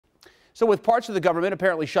So with parts of the government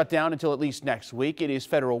apparently shut down until at least next week, it is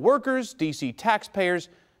federal workers, D.C. taxpayers,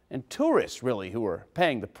 and tourists really who are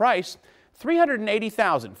paying the price.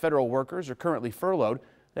 380,000 federal workers are currently furloughed.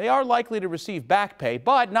 They are likely to receive back pay,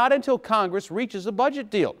 but not until Congress reaches a budget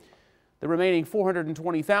deal. The remaining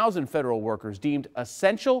 420,000 federal workers deemed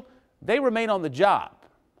essential, they remain on the job,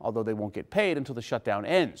 although they won't get paid until the shutdown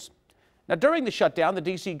ends. Now, during the shutdown, the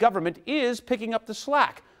D.C. government is picking up the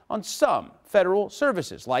slack on some federal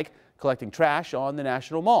services, like collecting trash on the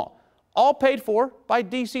National Mall, all paid for by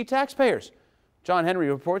D.C. taxpayers. John Henry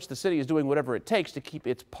reports the city is doing whatever it takes to keep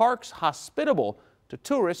its parks hospitable to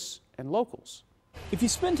tourists and locals. If you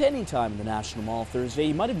spent any time in the National Mall Thursday,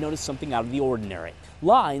 you might have noticed something out of the ordinary: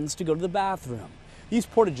 lines to go to the bathroom. These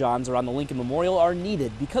porta-johns around the Lincoln Memorial are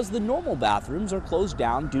needed because the normal bathrooms are closed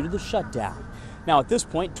down due to the shutdown. Now, at this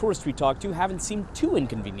point, tourists we talked to haven't seemed too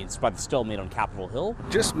inconvenienced by the stalemate on Capitol Hill.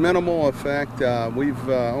 Just minimal effect. We've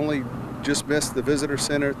only just missed the visitor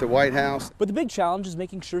center at the White House. But the big challenge is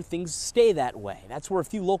making sure things stay that way. That's where a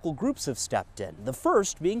few local groups have stepped in, the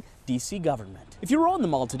first being D.C. government. If you were on the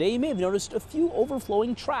mall today, you may have noticed a few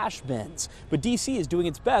overflowing trash bins, but D.C. is doing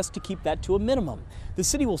its best to keep that to a minimum. The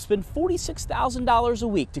city will spend $46,000 a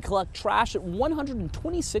week to collect trash at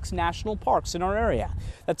 126 national parks in our area.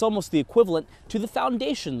 That's almost the equivalent to the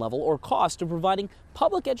foundation level or cost of providing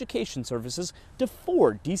public education services to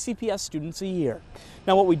 4 DCPS students a year.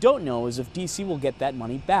 Now, what we don't know is if D.C. will get that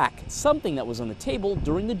money back, something that was on the table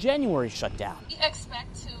during the January shutdown. We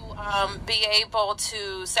expect to be able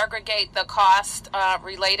to segregate the cost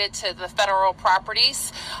related to the federal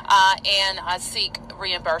properties and seek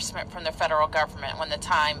reimbursement from the federal government when the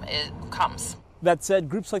time comes. That said,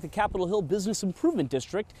 groups like the Capitol Hill Business Improvement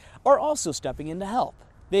District are also stepping in to help.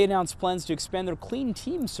 They announced plans to expand their clean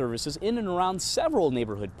team services in and around several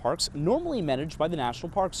neighborhood parks normally managed by the National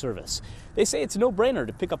Park Service. They say it's a no-brainer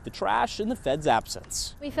to pick up the trash in the Fed's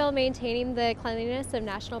absence. We feel maintaining the cleanliness of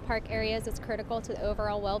national park areas is critical to the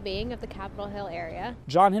overall well-being of the Capitol Hill area.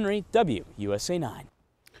 John Henry, WUSA 9.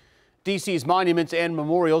 D.C.'s monuments and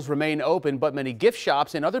memorials remain open, but many gift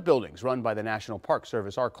shops and other buildings run by the National Park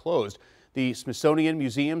Service are closed. The Smithsonian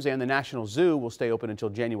Museums and the National Zoo will stay open until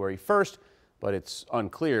January 1st. But it's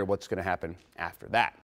unclear what's going to happen after that.